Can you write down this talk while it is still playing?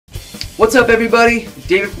What's up, everybody?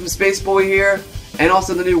 David from Spaceboy here, and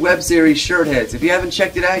also the new web series Shirtheads. If you haven't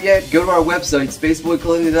checked it out yet, go to our website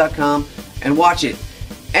spaceboyclothing.com and watch it.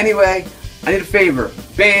 Anyway, I need a favor.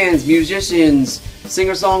 Bands, musicians,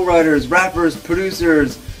 singer-songwriters, rappers,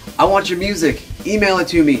 producers, I want your music. Email it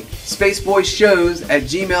to me,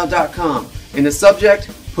 spaceboyshows@gmail.com. In the subject,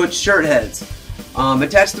 put Shirtheads.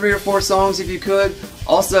 Attach 3 or 4 songs if you could.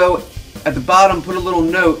 Also, at the bottom, put a little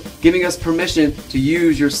note giving us permission to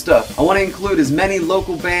use your stuff. I want to include as many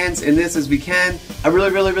local bands in this as we can. I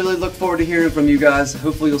really look forward to hearing from you guys.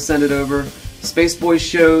 Hopefully you'll send it over.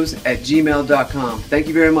 spaceboyshows@gmail.com. Thank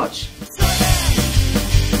you very much.